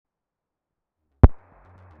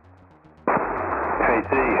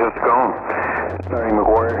how's it going? Larry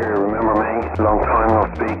Maguire here, remember me? Long time no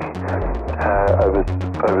speak. I was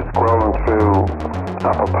scrolling through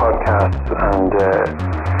Apple Podcasts and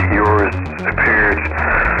yours appeared.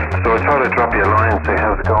 So I thought I'd drop you a line and say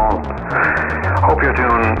how's it going? Hope you're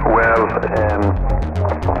doing well.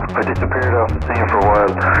 I disappeared off the scene for a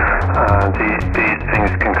while. These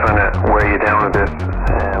things can kind of wear you down a bit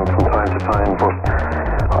from time to time, but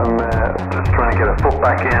I'm just trying to get a foot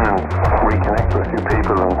back in and reconnect with a few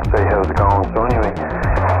people and say how's it going. So anyway,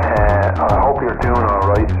 I hope you're doing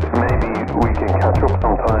alright. Maybe we can catch up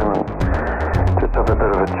sometime and just have a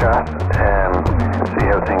bit of a chat, see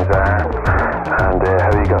how things are and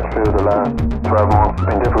how you got through the last 12 months. It's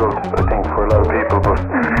been difficult, I think, for a lot of people, but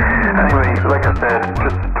anyway, like I said,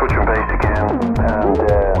 just touching base again and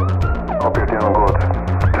hope you're doing good.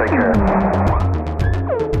 Take care.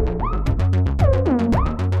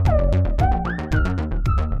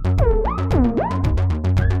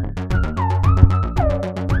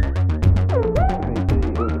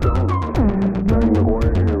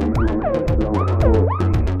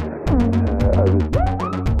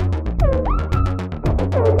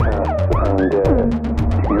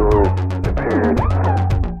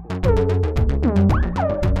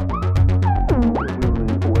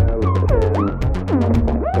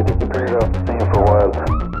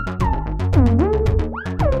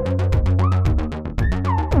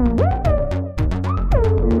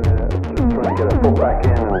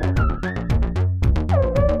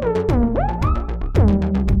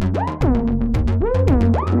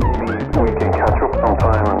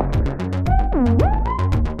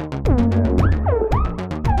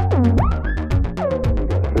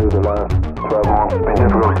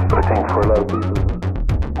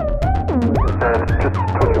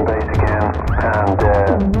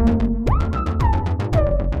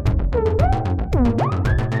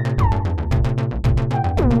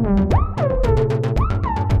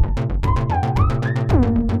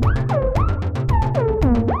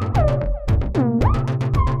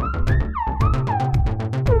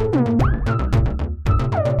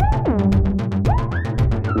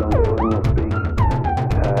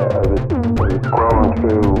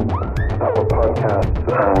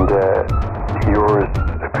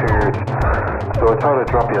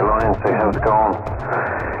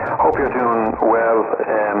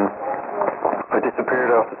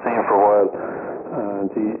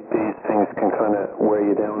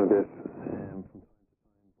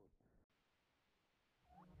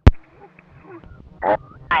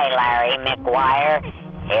 Hi, Larry McGuire.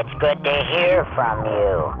 It's good to hear from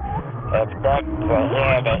you. It's good to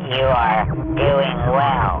hear that you are doing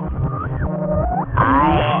well.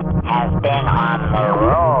 I have been on the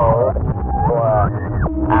road for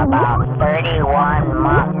about 31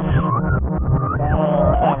 months,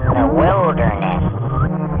 staying in the wilderness.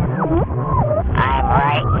 I'm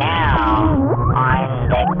right now on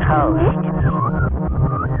the coast,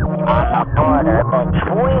 on the border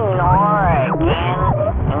between Oregon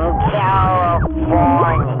and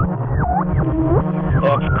California.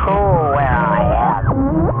 It's cool where I am,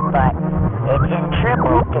 but it's in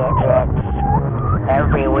triple digits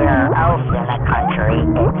everywhere else in the country,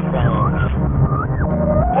 it seems.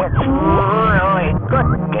 It's really good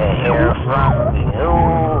to hear from you,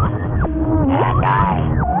 and I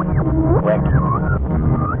would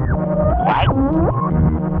like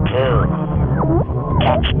to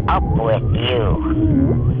catch up with you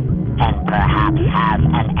and perhaps have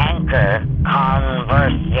an anchor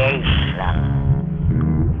conversation.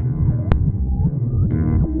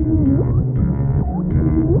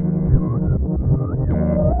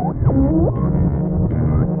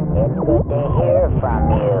 It's good to hear from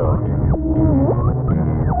you.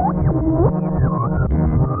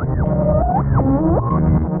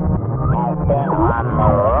 I've been on the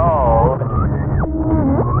road,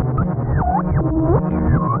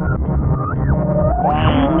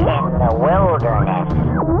 staying in the wilderness.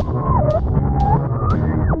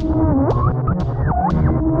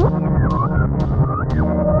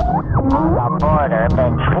 On the border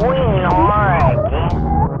between Oregon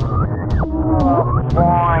and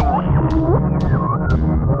California.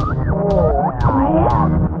 Oh, I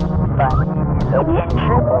am, but it's in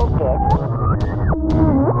triple digits.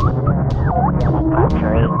 In the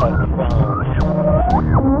country, it seems.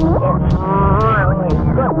 It's really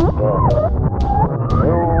good to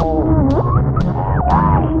hear you, and I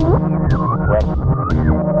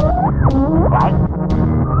would like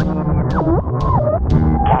to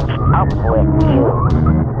catch up with you.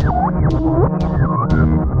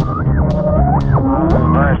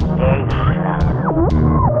 Conversation.